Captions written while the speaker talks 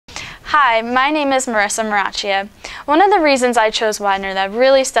Hi, my name is Marissa Maracchia. One of the reasons I chose Widener that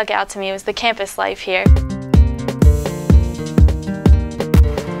really stuck out to me was the campus life here.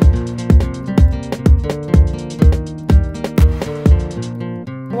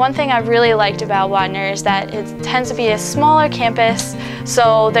 One thing I really liked about Widener is that it tends to be a smaller campus,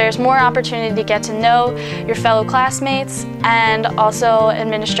 so there's more opportunity to get to know your fellow classmates and also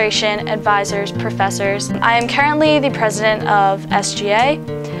administration, advisors, professors. I am currently the president of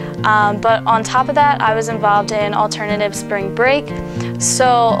SGA, but on top of that, I was involved in alternative spring break.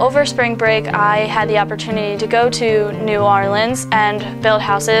 So over spring break, I had the opportunity to go to New Orleans and build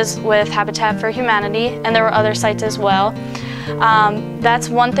houses with Habitat for Humanity, and there were other sites as well. That's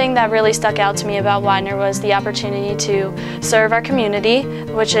one thing that really stuck out to me about Widener was the opportunity to serve our community,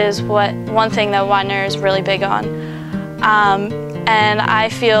 which is one thing that Widener is really big on. And I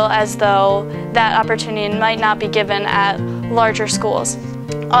feel as though that opportunity might not be given at larger schools.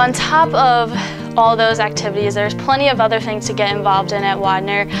 On top of all those activities, there's plenty of other things to get involved in at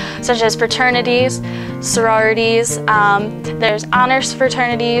Widener, such as fraternities, sororities, there's honors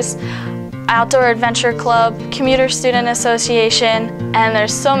fraternities, Outdoor Adventure Club, Commuter Student Association, and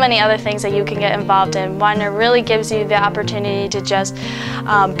there's so many other things that you can get involved in. Widener really gives you the opportunity to just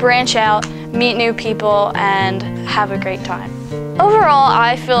branch out, meet new people, and have a great time. Overall,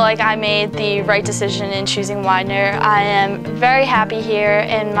 I feel like I made the right decision in choosing Widener. I am very happy here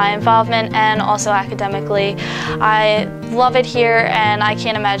in my involvement and also academically. I love it here and I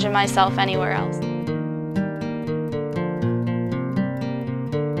can't imagine myself anywhere else.